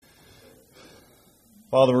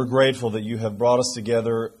Father, we're grateful that you have brought us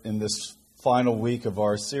together in this final week of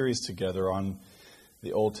our series together on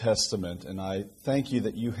the Old Testament. And I thank you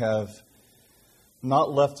that you have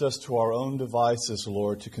not left us to our own devices,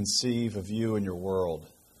 Lord, to conceive of you and your world,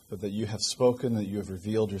 but that you have spoken, that you have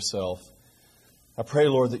revealed yourself. I pray,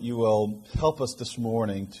 Lord, that you will help us this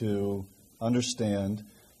morning to understand.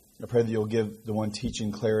 I pray that you'll give the one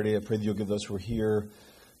teaching clarity. I pray that you'll give those who are here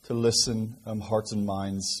to listen, hearts and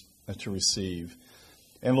minds to receive.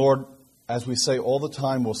 And Lord, as we say all the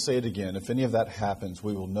time, we'll say it again. If any of that happens,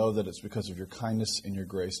 we will know that it's because of your kindness and your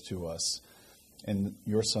grace to us. In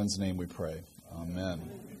your Son's name we pray. Amen.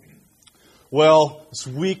 Well, it's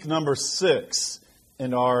week number 6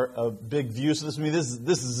 in our big view. So this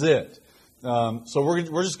is it. So I'm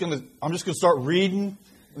just going to start reading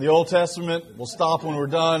the Old Testament. We'll stop when we're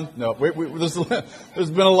done. No,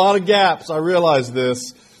 there's been a lot of gaps. I realize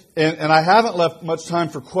this. And I haven't left much time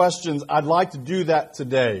for questions. I'd like to do that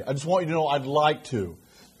today. I just want you to know I'd like to.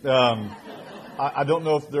 I don't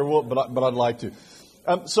know if there will, but I'd like to.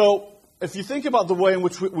 So if you think about the way in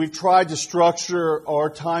which we've tried to structure our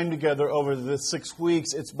time together over the 6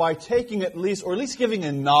 weeks, it's by taking at least giving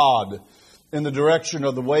a nod in the direction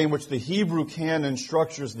of the way in which the Hebrew canon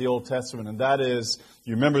structures the Old Testament. And that is,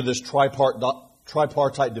 you remember this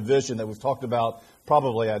tripartite division that we've talked about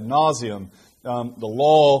probably ad nauseum. The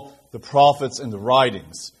law, the prophets, and the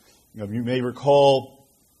writings. You may recall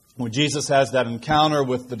when Jesus has that encounter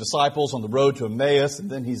with the disciples on the road to Emmaus, and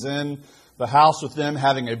then he's in the house with them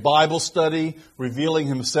having a Bible study, revealing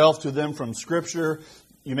himself to them from Scripture.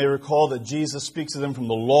 You may recall that Jesus speaks to them from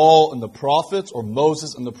the law and the prophets, or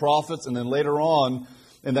Moses and the prophets, and then later on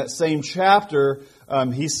in that same chapter,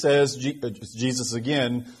 he says, Jesus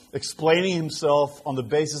again, explaining himself on the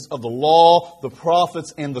basis of the law, the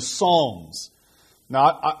prophets, and the Psalms. Now,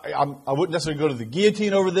 I wouldn't necessarily go to the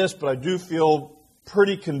guillotine over this, but I do feel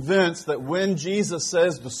pretty convinced that when Jesus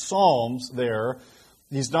says the Psalms there,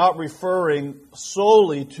 he's not referring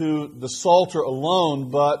solely to the Psalter alone,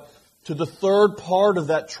 but to the third part of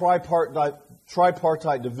that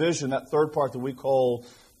tripartite division, that third part that we call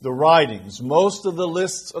the writings. Most of the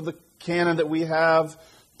lists of the canon that we have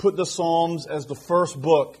put the Psalms as the first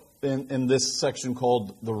book in this section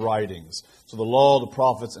called the writings. So the law, the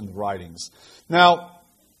prophets, and the writings. Now,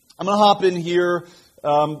 I'm going to hop in here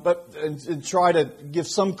and try to give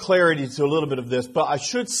some clarity to a little bit of this. But I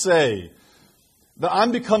should say that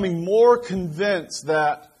I'm becoming more convinced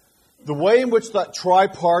that the way in which that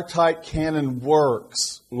tripartite canon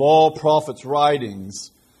works, law, prophets,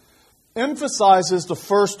 writings, emphasizes the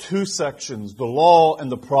first 2 sections, the law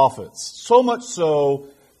and the prophets. So much so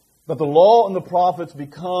that the law and the prophets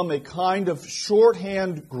become a kind of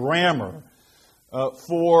shorthand grammar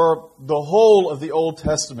for the whole of the Old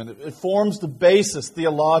Testament. It forms the basis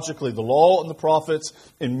theologically, the law and the prophets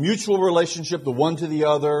in mutual relationship, the one to the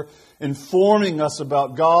other, informing us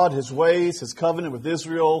about God, His ways, His covenant with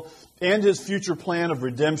Israel, and His future plan of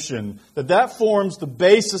redemption. That forms the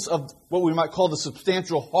basis of what we might call the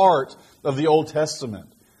substantial heart of the Old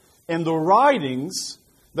Testament. And the writings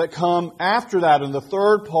that come after that in the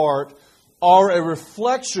third part are a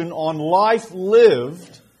reflection on life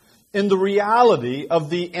lived in the reality of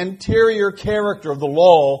the interior character of the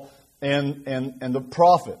law and the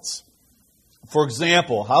prophets. For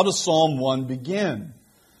example, how does Psalm 1 begin?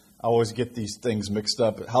 I always get these things mixed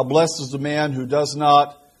up. How blessed is the man who does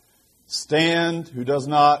not stand, who does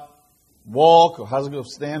not walk, or how does it go?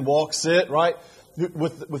 Stand, walk, sit, right?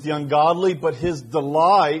 With the ungodly, but his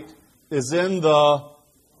delight is in the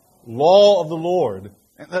law of the Lord.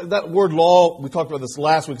 And that word law, we talked about this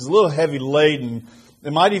last week, is a little heavy laden.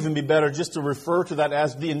 It might even be better just to refer to that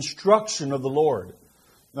as the instruction of the Lord.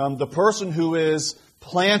 The person who is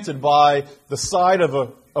planted by the side of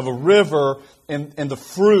a river and the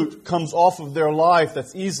fruit comes off of their life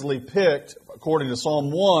that's easily picked, according to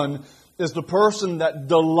Psalm 1, is the person that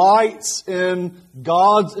delights in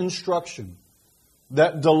God's instruction,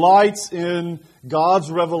 that delights in God's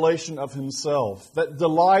revelation of Himself, that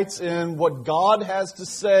delights in what God has to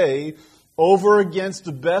say over against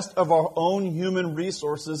the best of our own human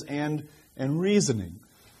resources and reasoning.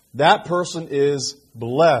 That person is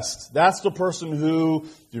blessed. That's the person who, do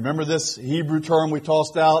you remember this Hebrew term we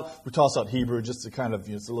tossed out? We tossed out Hebrew just to kind of,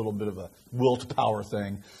 it's a little bit of a will to power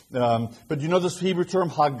thing. But you know this Hebrew term,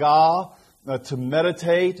 hagah, to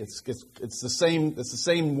meditate? It's the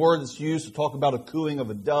same word that's used to talk about a cooing of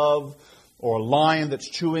a dove, or a lion that's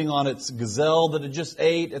chewing on its gazelle that it just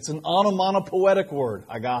ate. It's an onomatopoetic word.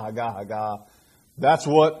 Hagah, hagah, hagah. That's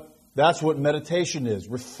what meditation is.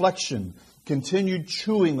 Reflection. Continued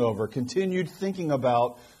chewing over. Continued thinking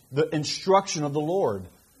about the instruction of the Lord.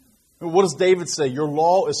 What does David say? Your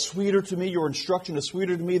law is sweeter to me, your instruction is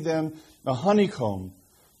sweeter to me than a honeycomb.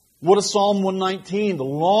 What is Psalm 119, the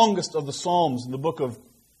longest of the Psalms in the book of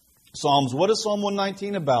Psalms? What is Psalm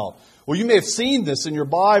 119 about? Well, you may have seen this in your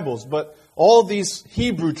Bibles, but all these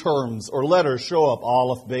Hebrew terms or letters show up.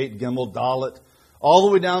 Aleph, Beit, Gimel, Dalet, all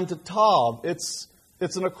the way down to Tav. It's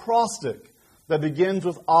an acrostic that begins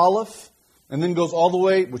with Aleph and then goes all the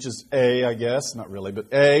way, which is A, I guess, not really, but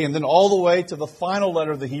A, and then all the way to the final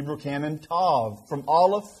letter of the Hebrew canon, Tav, from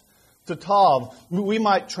Aleph to Tav. We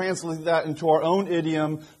might translate that into our own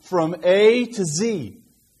idiom, from A to Z.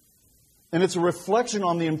 And it's a reflection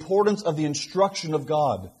on the importance of the instruction of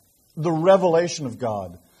God, the revelation of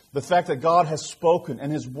God, the fact that God has spoken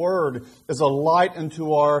and His Word is a light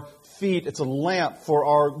unto our feet. It's a lamp for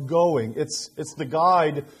our going. It's the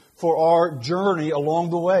guide for our journey along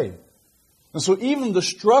the way. And so even the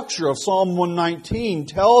structure of Psalm 119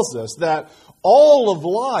 tells us that all of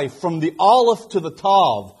life from the Aleph to the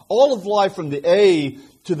Tav, all of life from the A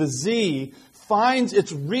to the Z, finds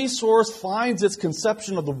its resource, finds its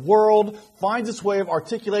conception of the world, finds its way of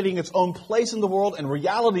articulating its own place in the world and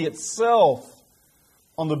reality itself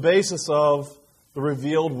on the basis of the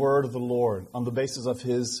revealed word of the Lord, on the basis of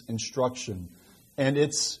His instruction. And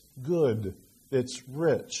it's good. It's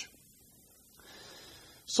rich.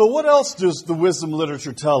 So what else does the wisdom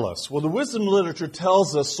literature tell us? Well, the wisdom literature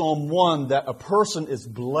tells us, Psalm 1, that a person is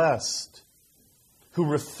blessed who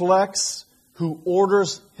reflects, who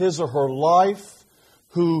orders his or her life,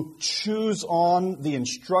 who chews on the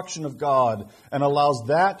instruction of God and allows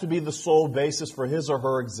that to be the sole basis for his or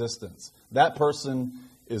her existence. That person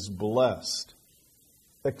is blessed.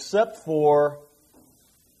 Except for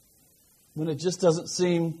when it just doesn't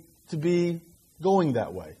seem to be going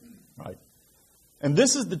that way, right? And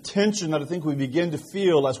this is the tension that I think we begin to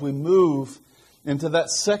feel as we move into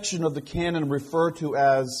that section of the canon referred to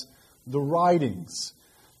as the writings.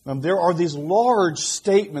 There are these large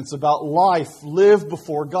statements about life lived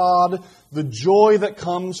before God, the joy that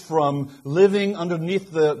comes from living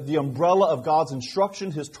underneath the umbrella of God's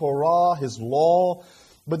instruction, His Torah, His law.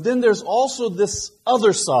 But then there's also this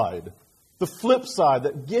other side, the flip side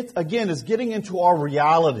that is getting into our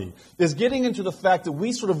reality, is getting into the fact that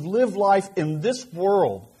we sort of live life in this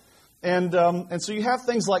world. And so you have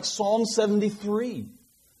things like Psalm 73.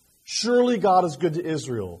 Surely God is good to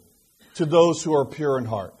Israel, to those who are pure in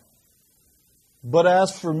heart. But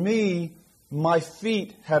as for me, my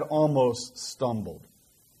feet had almost stumbled.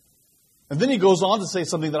 And then he goes on to say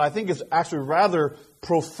something that I think is actually rather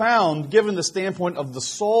profound given the standpoint of the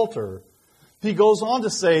Psalter. He goes on to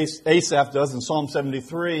say, Asaph does in Psalm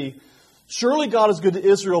 73, surely God is good to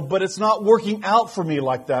Israel, but it's not working out for me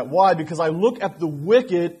like that. Why? Because I look at the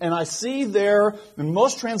wicked and I see their, and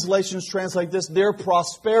most translations translate this, their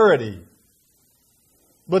prosperity.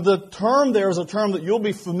 But the term there is a term that you'll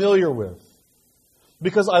be familiar with.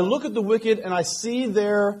 Because I look at the wicked and I see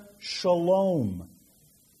their shalom.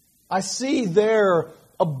 I see their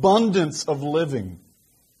abundance of living.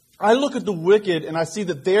 I look at the wicked and I see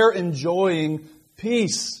that they're enjoying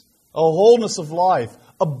peace, a wholeness of life,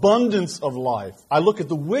 abundance of life. I look at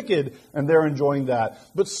the wicked and they're enjoying that.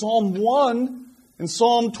 But Psalm 1 and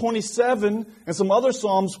Psalm 27 and some other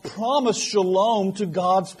Psalms promise shalom to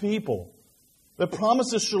God's people. That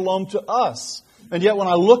promises shalom to us. And yet when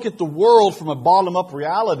I look at the world from a bottom-up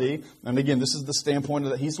reality, and again, this is the standpoint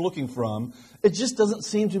that he's looking from, it just doesn't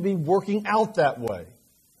seem to be working out that way.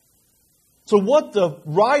 So what the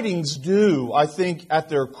writings do, I think, at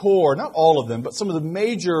their core, not all of them, but some of the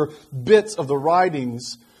major bits of the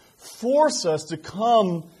writings, force us to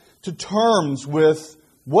come to terms with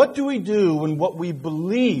what do we do when what we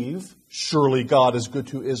believe, surely God is good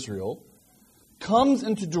to Israel, comes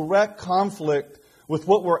into direct conflict with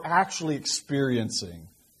what we're actually experiencing.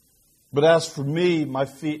 But as for me, my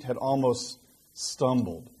feet had almost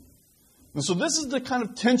stumbled. And so this is the kind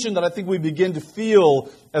of tension that I think we begin to feel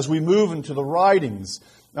as we move into the writings.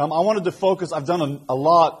 I wanted to focus, I've done a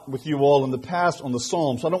lot with you all in the past on the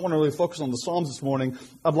Psalms, so I don't want to really focus on the Psalms this morning.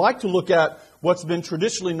 I'd like to look at what's been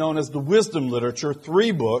traditionally known as the wisdom literature,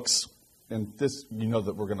 3 books, and this, you know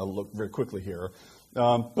that we're going to look very quickly here,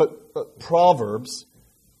 but Proverbs,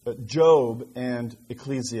 Job, and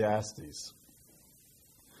Ecclesiastes.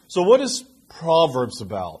 So what is Proverbs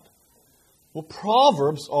about? Well,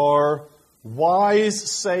 Proverbs are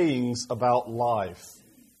wise sayings about life,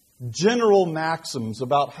 general maxims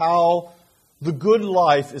about how the good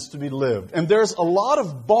life is to be lived. And there's a lot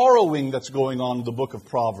of borrowing that's going on in the book of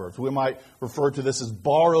Proverbs. We might refer to this as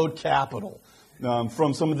borrowed capital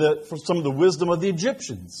from some of the wisdom of the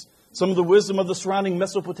Egyptians. Some of the wisdom of the surrounding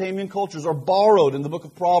Mesopotamian cultures are borrowed in the book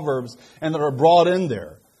of Proverbs and that are brought in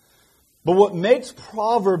there. But what makes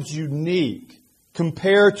Proverbs unique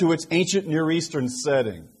compared to its ancient Near Eastern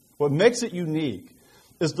setting, what makes it unique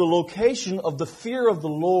is the location of the fear of the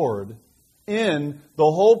Lord in the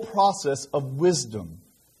whole process of wisdom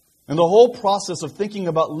and the whole process of thinking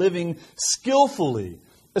about living skillfully,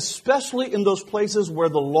 especially in those places where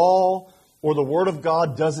the law or the Word of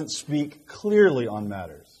God doesn't speak clearly on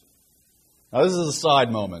matters. Now, this is a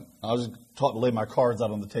side moment. I was taught to lay my cards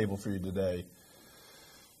out on the table for you today.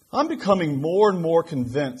 I'm becoming more and more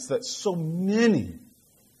convinced that so many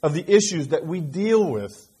of the issues that we deal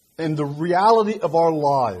with in the reality of our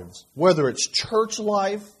lives, whether it's church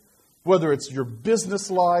life, whether it's your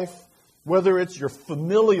business life, whether it's your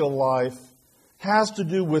familial life, has to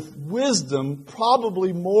do with wisdom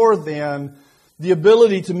probably more than the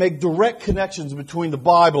ability to make direct connections between the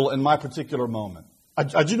Bible and my particular moment.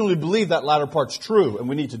 I genuinely believe that latter part's true, and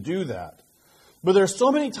we need to do that. But there are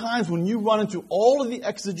so many times when you run into all of the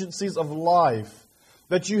exigencies of life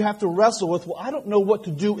that you have to wrestle with, well, I don't know what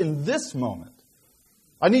to do in this moment.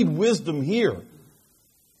 I need wisdom here.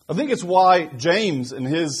 I think it's why James in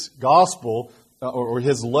his gospel, or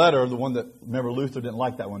his letter, the one that, remember, Luther didn't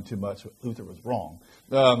like that one too much. Luther was wrong.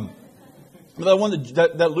 But that one,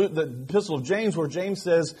 the epistle of James, where James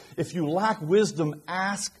says, if you lack wisdom,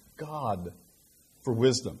 ask God for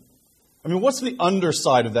wisdom. I mean, what's the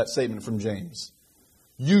underside of that statement from James?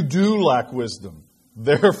 You do lack wisdom.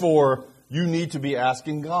 Therefore, you need to be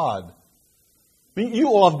asking God. I mean, you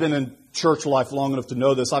all have been in church life long enough to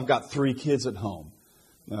know this. I've got 3 kids at home.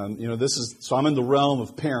 So I'm in the realm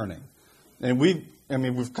of parenting. And we've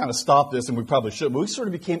kind of stopped this, and we probably should, but we sort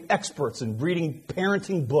of became experts in reading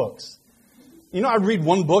parenting books. You know, I read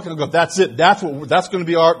one book and I go, that's it. That's going to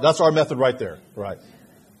be our method right there. Right.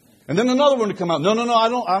 And then another one to come out. No,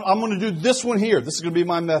 I'm going to do this one here. This is going to be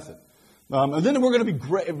my method. And then we're going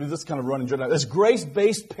to be this kind of running joke. It's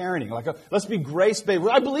grace-based parenting. Let's be grace-based.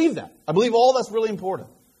 I believe that. I believe all that's really important.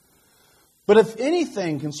 But if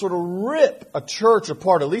anything can sort of rip a church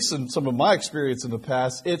apart, at least in some of my experience in the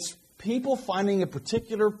past, it's people finding a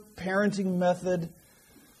particular parenting method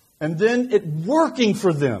and then it working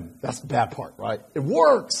for them. That's the bad part, right? It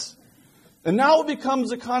works. And now it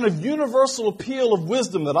becomes a kind of universal appeal of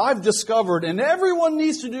wisdom that I've discovered, and everyone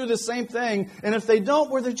needs to do the same thing. And if they don't,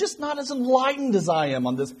 well, they're just not as enlightened as I am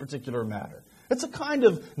on this particular matter. It's a kind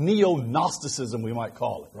of neo-Gnosticism, we might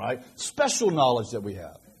call it, right? Special knowledge that we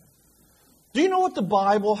have. Do you know what the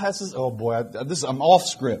Bible has to say? Oh boy, I'm off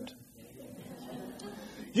script.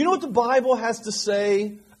 Do you know what the Bible has to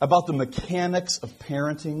say about the mechanics of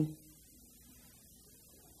parenting?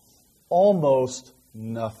 Almost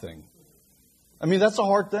nothing. I mean, that's a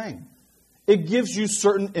hard thing. It gives you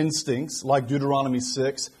certain instincts, like Deuteronomy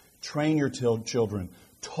 6. Train your children.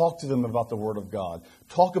 Talk to them about the Word of God.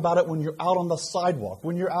 Talk about it when you're out on the sidewalk,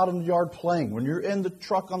 when you're out in the yard playing, when you're in the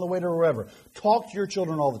truck on the way to wherever. Talk to your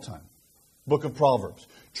children all the time. Book of Proverbs.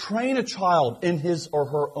 Train a child in his or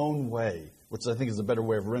her own way, which I think is a better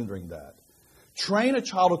way of rendering that. Train a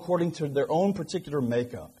child according to their own particular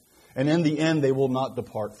makeup. And in the end, they will not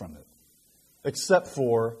depart from it. Except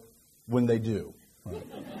for when they do.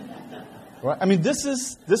 Right? I mean, this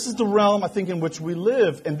is the realm, I think, in which we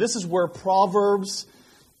live. And this is where Proverbs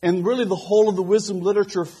and really the whole of the wisdom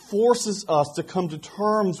literature forces us to come to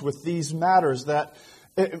terms with these matters that,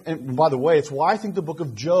 and by the way, it's why I think the book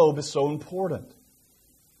of Job is so important.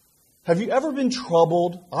 Have you ever been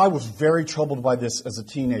troubled? I was very troubled by this as a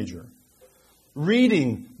teenager.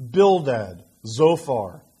 Reading Bildad,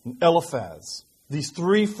 Zophar, and Eliphaz, these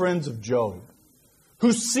 3 friends of Job,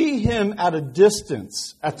 who see him at a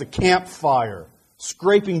distance at the campfire,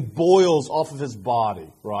 scraping boils off of his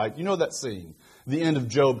body, right? You know that scene, the end of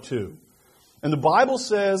Job 2. And the Bible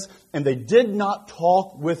says, and they did not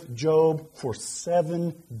talk with Job for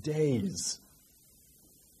 7 days.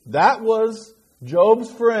 That was Job's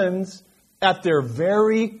friends at their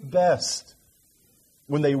very best.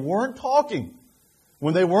 When they weren't talking,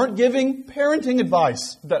 when they weren't giving parenting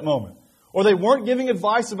advice at that moment, or they weren't giving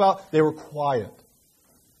advice they were quiet.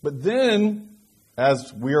 But then,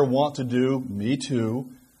 as we are wont to do, me too,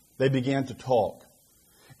 they began to talk.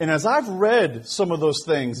 And as I've read some of those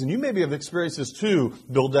things, and you maybe have experienced this too,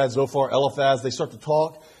 Bildad, Zophar, Eliphaz, they start to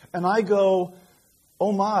talk, and I go,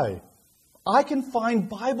 oh my, I can find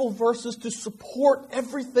Bible verses to support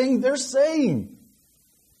everything they're saying.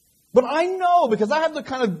 But I know, because I have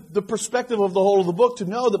the perspective of the whole of the book, to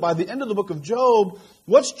know that by the end of the book of Job,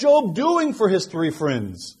 what's Job doing for his 3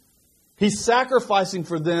 friends? He's sacrificing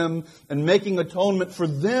for them and making atonement for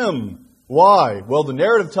them. Why? Well, the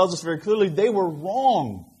narrative tells us very clearly they were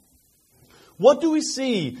wrong. What do we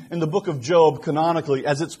see in the book of Job canonically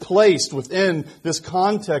as it's placed within this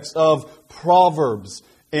context of Proverbs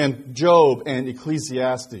and Job and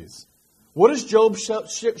Ecclesiastes? What is Job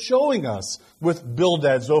showing us with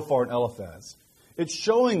Bildad, Zophar, and Eliphaz? It's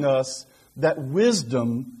showing us that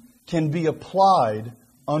wisdom can be applied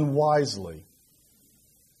unwisely.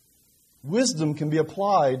 Wisdom can be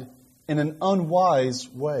applied in an unwise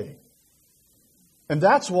way. And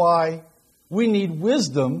that's why we need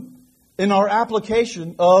wisdom in our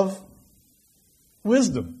application of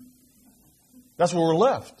wisdom. That's where we're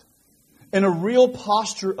left. In a real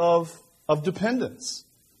posture of dependence.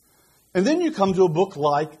 And then you come to a book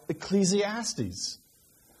like Ecclesiastes.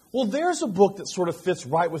 Well, there's a book that sort of fits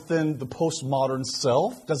right within the postmodern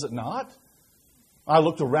self, does it not? I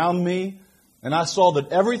looked around me and I saw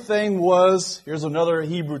that everything was, here's another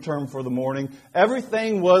Hebrew term for the morning,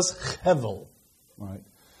 everything was hevel. Right?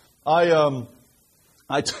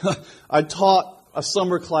 I taught a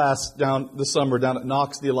summer class this summer down at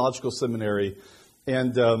Knox Theological Seminary,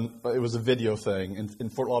 and it was a video thing in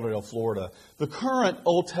Fort Lauderdale, Florida. The current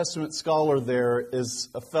Old Testament scholar there is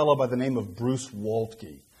a fellow by the name of Bruce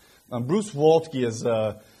Waltke. Bruce Waltke is,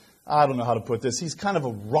 I don't know how to put this, he's kind of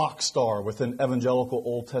a rock star within evangelical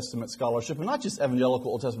Old Testament scholarship, and not just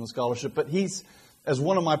evangelical Old Testament scholarship, but he's, as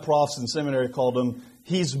one of my profs in seminary called him,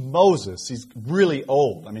 he's Moses. He's really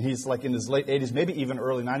old. I mean, he's like in his late 80s, maybe even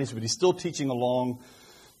early 90s, but he's still teaching along.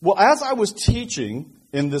 Well, as I was teaching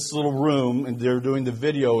in this little room and they're doing the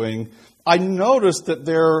videoing, I noticed that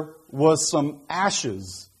there was some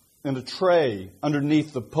ashes in a tray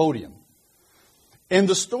underneath the podium. And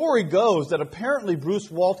the story goes that apparently Bruce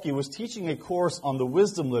Waltke was teaching a course on the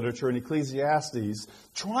wisdom literature in Ecclesiastes,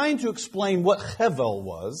 trying to explain what hevel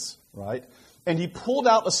was, right? And he pulled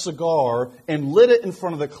out a cigar and lit it in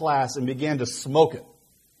front of the class and began to smoke it.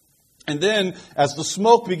 And then, as the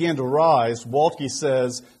smoke began to rise, Waltke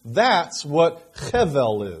says, that's what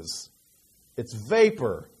hevel is. It's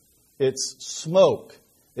vapor. It's smoke.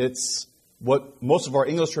 It's what most of our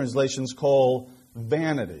English translations call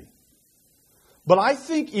vanity. But I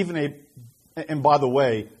think and by the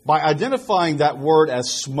way, by identifying that word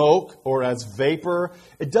as smoke or as vapor,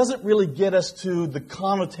 it doesn't really get us to the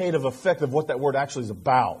connotative effect of what that word actually is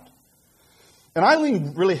about. And I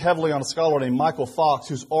lean really heavily on a scholar named Michael Fox,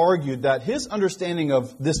 who's argued that his understanding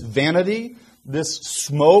of this vanity, this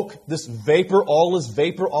smoke, this vapor, all is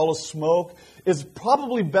smoke, is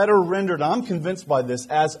probably better rendered, I'm convinced by this,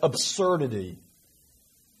 as absurdity.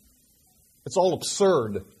 It's all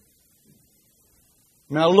absurd.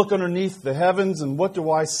 I mean, I look underneath the heavens, and what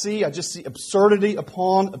do I see? I just see absurdity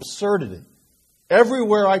upon absurdity.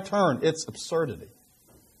 Everywhere I turn, it's absurdity.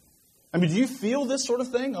 I mean, do you feel this sort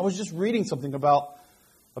of thing? I was just reading something about,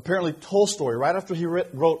 apparently, Tolstoy, right after he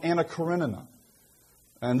wrote Anna Karenina.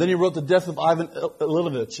 And then he wrote The Death of Ivan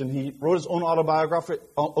Ilyich, and he wrote his own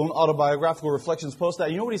autobiographical reflections post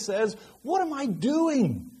that. You know what he says? What am I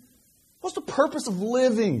doing? What's the purpose of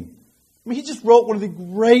living? I mean, he just wrote one of the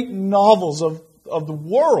great novels of the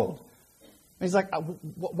world. And he's like,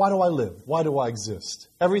 why do I live? Why do I exist?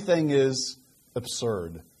 Everything is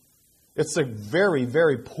absurd. It's a very,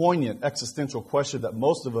 very poignant existential question that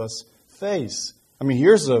most of us face. I mean,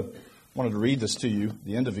 I wanted to read this to you,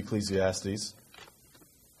 the end of Ecclesiastes.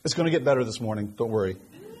 It's going to get better this morning, don't worry.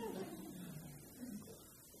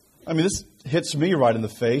 I mean, this hits me right in the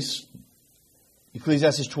face.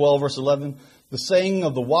 Ecclesiastes 12, verse 11. The saying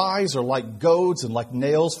of the wise are like goads, and like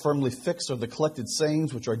nails firmly fixed are the collected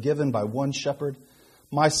sayings which are given by one shepherd.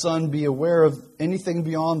 My son, be aware of anything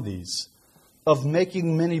beyond these. Of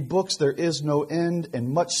making many books there is no end,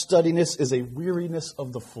 and much studiness is a weariness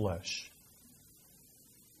of the flesh.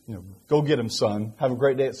 Go get him, son. Have a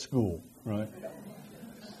great day at school, right?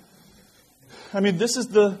 I mean, this is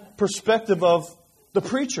the perspective of the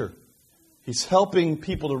preacher. He's helping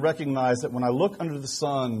people to recognize that when I look under the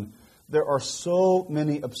sun, there are so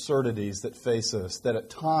many absurdities that face us that at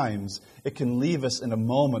times it can leave us in a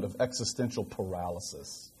moment of existential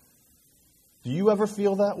paralysis. Do you ever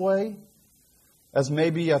feel that way? As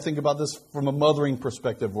maybe I think about this from a mothering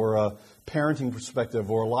perspective or a parenting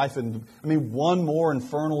perspective or life one more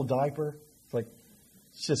infernal diaper.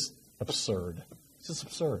 It's just absurd. It's just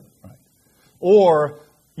absurd, right? Or,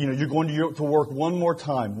 you're going to work one more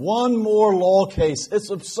time. One more law case. It's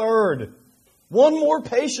absurd. One more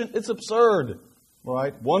patient. It's absurd,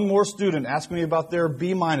 right? One more student. Ask me about their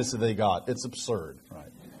B- that they got. It's absurd, right?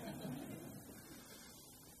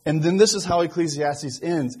 And then this is how Ecclesiastes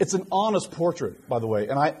ends. It's an honest portrait, by the way.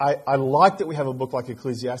 And I like that we have a book like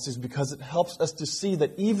Ecclesiastes because it helps us to see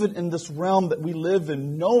that even in this realm that we live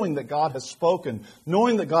in, knowing that God has spoken,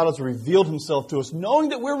 knowing that God has revealed himself to us, knowing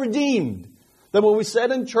that we're redeemed, That what we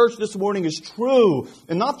said in church this morning is true.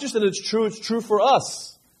 And not just that it's true for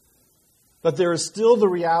us. But there is still the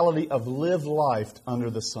reality of lived life under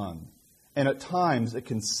the sun. And at times it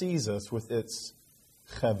can seize us with its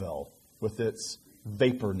chevel, with its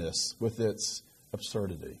vaporness, with its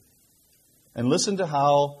absurdity. And listen to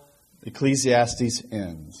how Ecclesiastes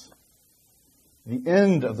ends. The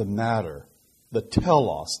end of the matter, the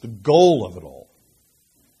telos, the goal of it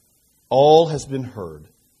all has been heard.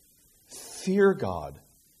 Fear God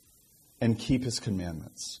and keep His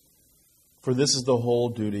commandments. For this is the whole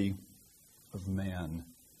duty of man.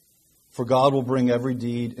 For God will bring every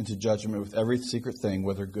deed into judgment with every secret thing,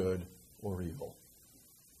 whether good or evil.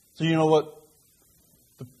 So you know what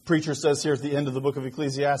the preacher says here at the end of the book of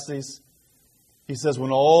Ecclesiastes? He says,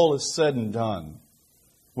 when all is said and done,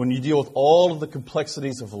 when you deal with all of the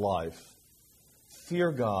complexities of life,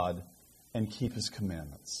 fear God and keep His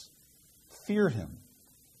commandments. Fear Him.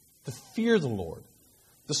 To fear the Lord.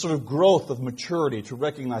 This sort of growth of maturity to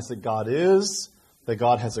recognize that God is, that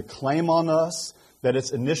God has a claim on us, that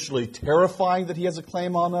it's initially terrifying that He has a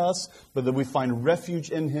claim on us, but that we find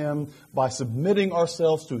refuge in Him by submitting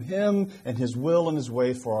ourselves to Him and His will and His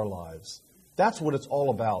way for our lives. That's what it's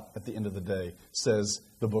all about at the end of the day, says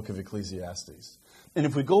the book of Ecclesiastes. And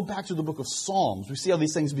if we go back to the book of Psalms, we see how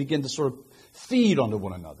these things begin to sort of feed onto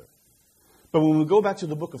one another. But when we go back to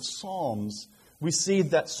the book of Psalms, we see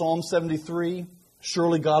that Psalm 73,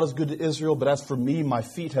 surely God is good to Israel, but as for me, my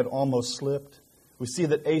feet had almost slipped. We see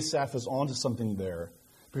that Asaph is onto something there.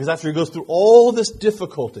 Because after he goes through all this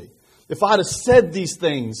difficulty, if I'd have said these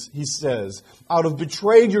things, he says, I would have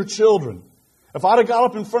betrayed your children. If I'd have got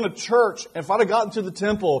up in front of church, if I'd have gotten to the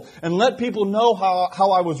temple and let people know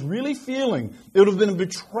how I was really feeling, it would have been a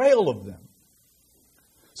betrayal of them.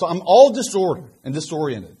 So I'm all disordered and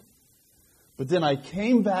disoriented. But then I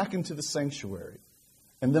came back into the sanctuary,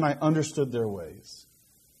 and then I understood their ways.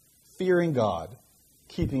 Fearing God,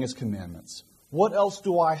 keeping His commandments. What else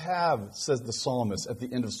do I have, says the psalmist at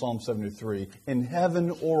the end of Psalm 73, in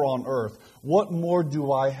heaven or on earth? What more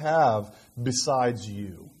do I have besides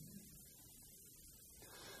you?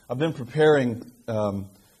 I've been preparing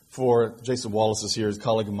for Jason Wallace is here, his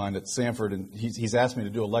colleague of mine at Sanford, and he's asked me to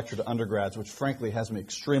do a lecture to undergrads, which frankly has me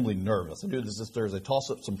extremely nervous. I do this Thursday.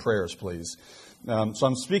 Toss up some prayers, please. So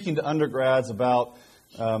I'm speaking to undergrads about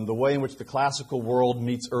the way in which the classical world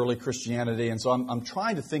meets early Christianity, and so I'm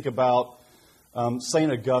trying to think about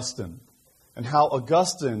St. Augustine and how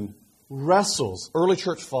Augustine wrestles, early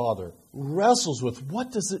church father, wrestles with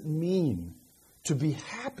what does it mean to be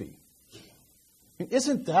happy?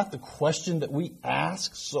 Isn't that the question that we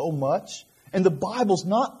ask so much? And the Bible's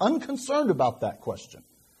not unconcerned about that question.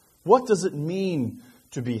 What does it mean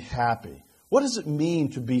to be happy? What does it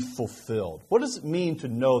mean to be fulfilled? What does it mean to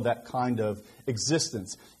know that kind of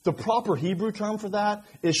existence? The proper Hebrew term for that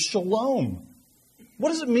is shalom. What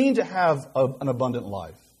does it mean to have an abundant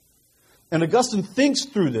life? And Augustine thinks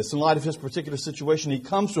through this in light of his particular situation. He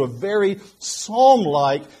comes to a very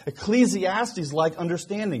psalm-like, Ecclesiastes-like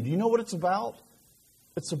understanding. Do you know what it's about?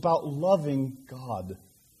 It's about loving God.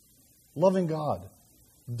 Loving God.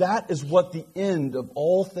 That is what the end of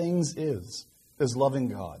all things is loving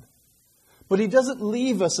God. But he doesn't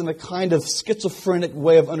leave us in a kind of schizophrenic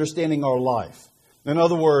way of understanding our life. In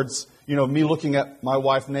other words, me looking at my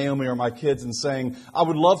wife Naomi or my kids and saying, I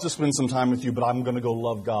would love to spend some time with you, but I'm going to go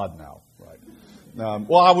love God now. Right?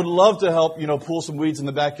 Well, I would love to help, pull some weeds in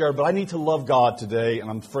the backyard, but I need to love God today, and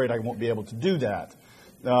I'm afraid I won't be able to do that.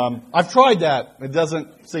 I've tried that. It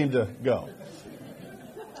doesn't seem to go.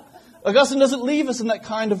 Augustine doesn't leave us in that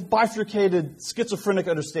kind of bifurcated, schizophrenic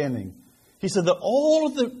understanding. He said that all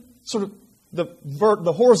of the sort of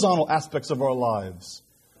the horizontal aspects of our lives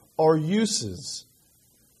are uses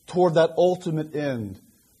toward that ultimate end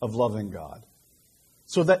of loving God.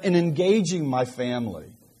 So that in engaging my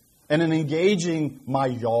family and in engaging my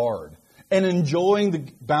yard and enjoying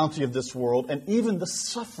the bounty of this world and even the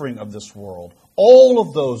suffering of this world, all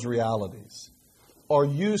of those realities are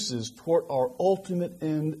uses toward our ultimate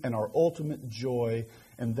end and our ultimate joy,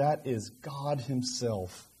 and that is God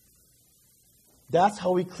Himself. That's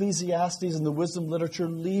how Ecclesiastes and the wisdom literature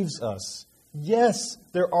leaves us. Yes,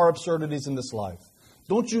 there are absurdities in this life.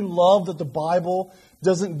 Don't you love that the Bible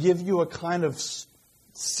doesn't give you a kind of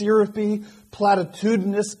syrupy,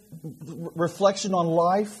 platitudinous reflection on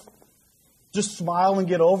life? Just smile and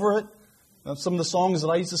get over it. Some of the songs that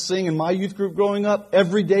I used to sing in my youth group growing up,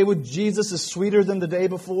 every day with Jesus is sweeter than the day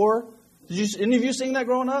before. Any of you sing that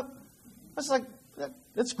growing up? That's like,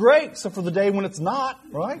 it's great, except for the day when it's not,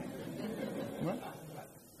 right?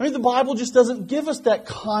 I mean, the Bible just doesn't give us that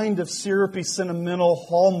kind of syrupy, sentimental,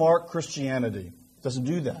 hallmark Christianity. It doesn't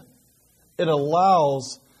do that. It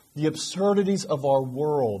allows the absurdities of our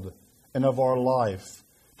world and of our life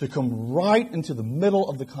to come right into the middle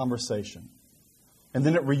of the conversation. And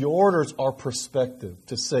then it reorders our perspective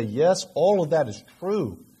to say, yes, all of that is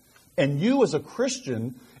true. And you as a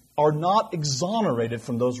Christian are not exonerated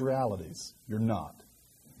from those realities. You're not.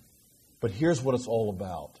 But here's what it's all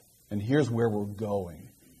about. And here's where we're going.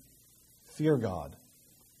 Fear God.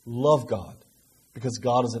 Love God. Because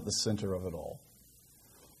God is at the center of it all.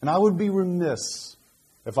 And I would be remiss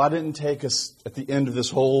if I didn't take us at the end of this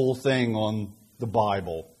whole thing on the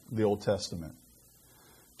Bible, the Old Testament,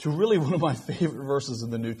 to really one of my favorite verses in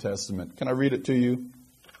the New Testament. Can I read it to you?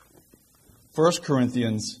 1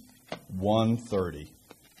 Corinthians 1:30.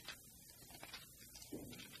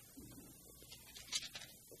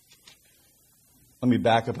 Let me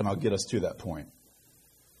back up and I'll get us to that point.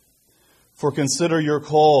 For consider your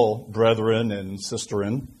call, brethren and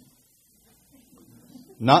sisterin.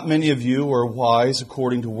 Not many of you are wise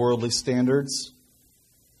according to worldly standards.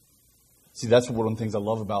 See, that's one of the things I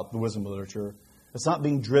love about the wisdom literature. It's not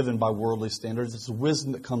being driven by worldly standards. It's a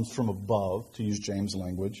wisdom that comes from above, to use James'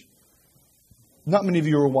 language. Not many of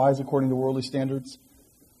you are wise according to worldly standards.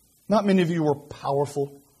 Not many of you are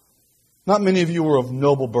powerful. Not many of you are of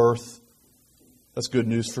noble birth. That's good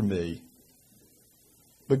news for me.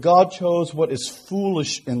 But God chose what is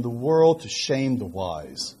foolish in the world to shame the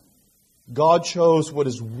wise. God chose what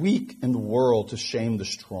is weak in the world to shame the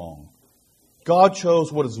strong. God chose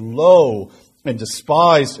what is low and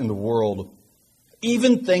despised in the world,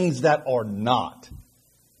 even things that are not,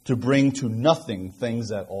 to bring to nothing things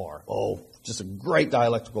that are. Oh, just a great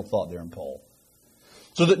dialectical thought there in Paul.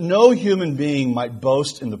 So that no human being might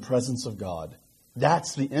boast in the presence of God.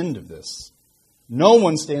 That's the end of this. No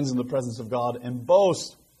one stands in the presence of God and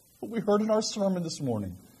boasts what we heard in our sermon this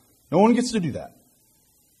morning. No one gets to do that.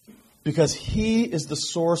 Because He is the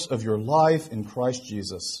source of your life in Christ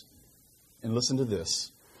Jesus. And listen to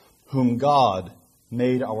this. Whom God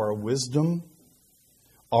made our wisdom,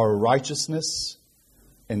 our righteousness,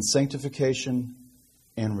 and sanctification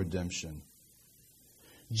and redemption.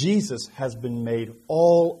 Jesus has been made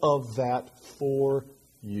all of that for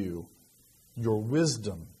you. Your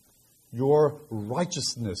wisdom, your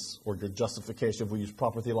righteousness, or your justification, if we use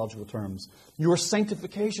proper theological terms. Your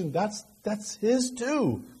sanctification, that's His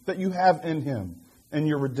too, that you have in Him. And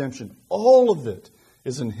your redemption. All of it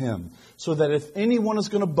is in Him. So that if anyone is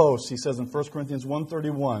going to boast, he says in 1 Corinthians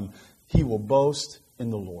 1:31, he will boast in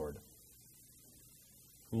the Lord.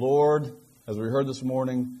 Lord, as we heard this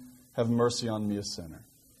morning, have mercy on me, a sinner.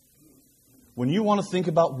 When you want to think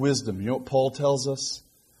about wisdom, you know what Paul tells us?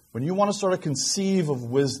 When you want to sort of conceive of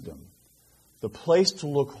wisdom, the place to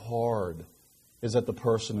look hard is at the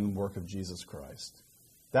person and work of Jesus Christ.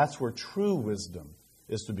 That's where true wisdom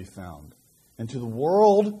is to be found. And to the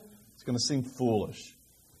world, it's going to seem foolish.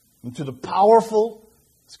 And to the powerful,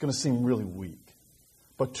 it's going to seem really weak.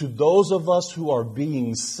 But to those of us who are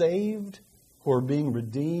being saved, who are being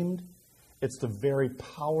redeemed, it's the very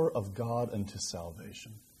power of God unto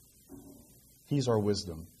salvation. He's our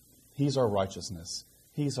wisdom. He's our righteousness.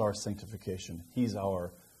 He's our sanctification. He's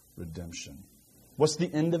our redemption. What's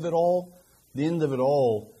the end of it all? The end of it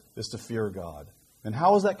all is to fear God. And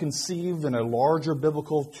how is that conceived in a larger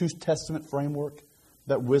biblical Two Testament framework?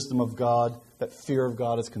 That wisdom of God, that fear of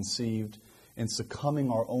God is conceived in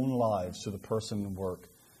succumbing our own lives to the person and work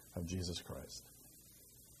of Jesus Christ.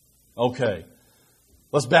 Okay,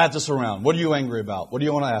 let's bat this around. What are you angry about? What do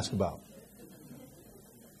you want to ask about?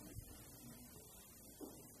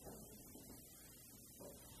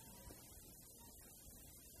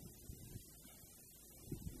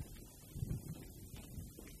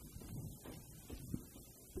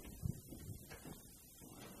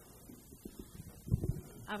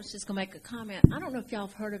 I was just going to make a comment. I don't know if y'all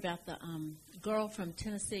have heard about the girl from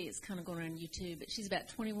Tennessee. It's kind of going around YouTube. But she's about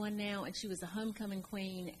 21 now, and she was a homecoming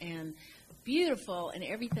queen and beautiful and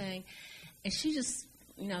everything. And she just,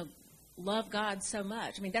 loved God so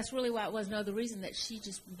much. I mean, that's really why it was. No other reason that she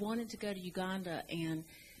just wanted to go to Uganda. And,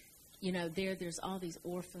 there's all these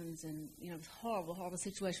orphans and, it's horrible, horrible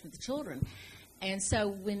situation with the children. And so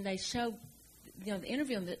when they showed the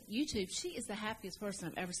interview on the YouTube, she is the happiest person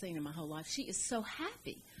I've ever seen in my whole life. She is so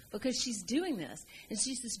happy because she's doing this. And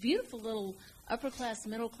she's this beautiful little upper-class,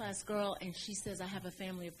 middle-class girl, and she says, I have a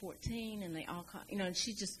family of 14, and they all, and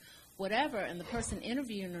she just, whatever. And the person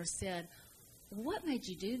interviewing her said, what made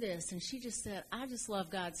you do this? And she just said, I just love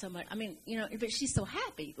God so much. I mean, but she's so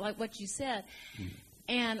happy, like what you said.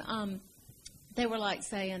 And they were like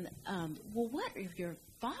saying, well, what are your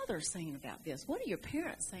father saying about this? What are your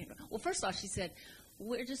parents saying? Well, first of all, she said,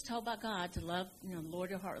 we're just told by God to love, the Lord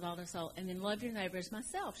your heart with all their soul, and then love your neighbor as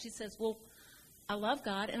myself. She says, well, I love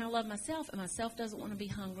God and I love myself, and myself doesn't want to be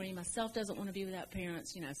hungry. Myself doesn't want to be without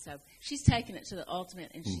parents, So she's taken it to the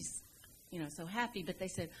ultimate, and she's, so happy. But they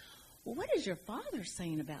said, well, what is your father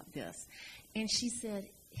saying about this? And she said,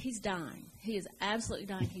 he's dying. He is absolutely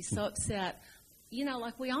dying. He's so upset,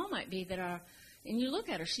 like we all might be and you look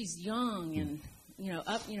at her, she's young and,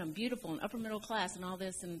 beautiful and upper middle class and all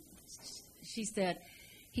this. And she said,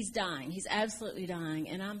 he's dying. He's absolutely dying.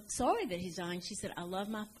 And I'm sorry that he's dying. She said, I love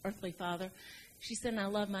my earthly father. She said, and I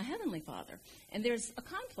love my heavenly father. And there's a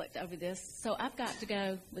conflict over this, so I've got to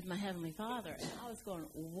go with my heavenly father. And I was going,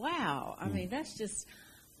 wow. I mean, that's just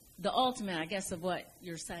the ultimate, I guess, of what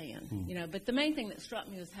you're saying. But the main thing that struck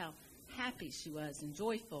me was how happy she was and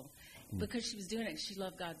joyful because she was doing it because she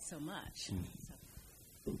loved God so much.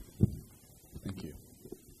 So. Thank you.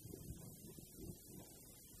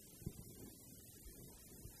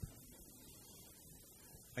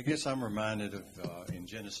 I guess I'm reminded of in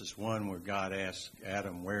Genesis 1 where God asked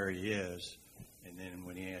Adam where he is, and then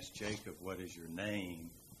when he asked Jacob, what is your name,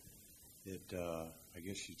 that I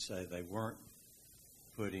guess you'd say they weren't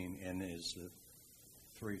putting, and as the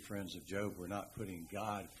three friends of Job were not putting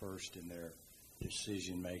God first in their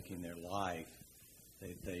decision-making, their life.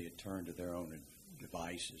 They had turned to their own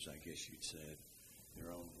devices, I guess you'd say,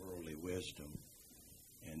 their own worldly wisdom,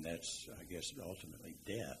 and that's, I guess, ultimately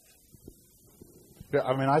death. Yeah,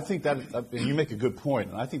 I mean, I think that you make a good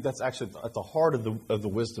point, and I think that's actually at the heart of the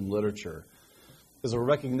wisdom literature, is a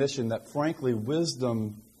recognition that, frankly,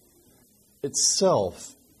 wisdom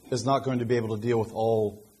itself is not going to be able to deal with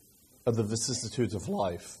all of the vicissitudes of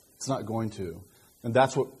life. It's not going to, and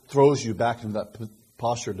that's what throws you back into that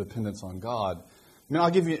posture of dependence on God. I mean, I'll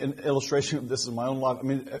give you an illustration of this in my own life. I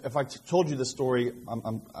mean, if I told you this story,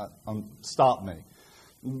 stop me.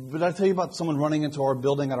 Did I tell you about someone running into our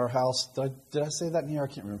building at our house? Did I say that in here? I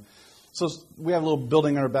can't remember. So we have a little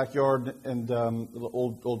building in our backyard and a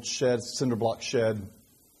little old shed, cinder block shed.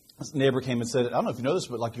 This neighbor came and said, I don't know if you know this,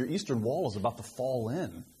 but like your eastern wall is about to fall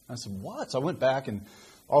in. I said, what? So I went back and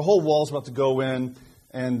our whole wall is about to go in,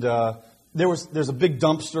 and there's a big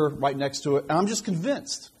dumpster right next to it, and I'm just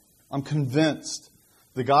convinced. I'm convinced.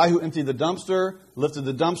 The guy who emptied the dumpster lifted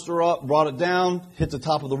the dumpster up, brought it down, hit the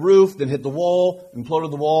top of the roof, then hit the wall,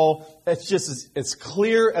 imploded the wall. It's just as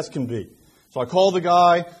clear as can be. So I called the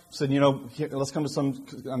guy, said, let's come to some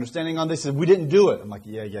understanding on this. He said, we didn't do it. I'm like,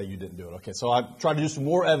 yeah, you didn't do it. Okay, so I tried to do some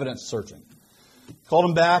more evidence searching. Called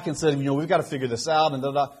him back and said, we've got to figure this out.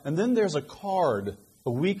 And then there's a card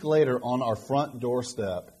a week later on our front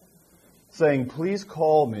doorstep saying, please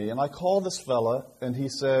call me. And I call this fella, and he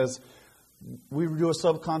says, we do a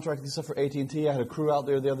subcontracting stuff for AT&T. I had a crew out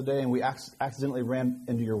there the other day, and we accidentally ran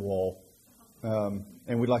into your wall. And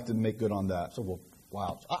we'd like to make good on that. So,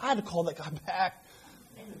 wow. I had to call that guy back.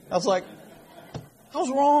 I was like, I was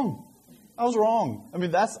wrong. I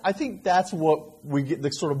mean, I think that's what we get, the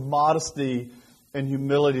sort of modesty and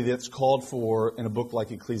humility that's called for in a book like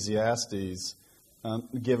Ecclesiastes,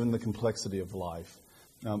 given the complexity of life.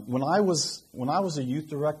 When I was a youth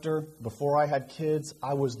director, before I had kids,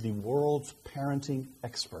 I was the world's parenting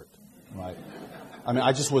expert. Right? I mean,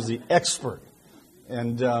 I just was the expert,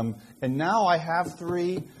 and now I have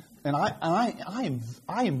three, and I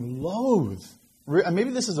am loath.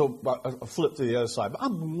 Maybe this is a flip to the other side, but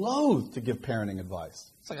I'm loath to give parenting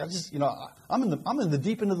advice. It's like I'm in the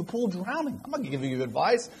deep end of the pool drowning. I'm not giving you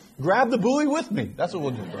advice. Grab the buoy with me. That's what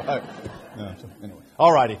we'll do. Right? So anyway,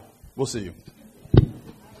 all righty. We'll see you.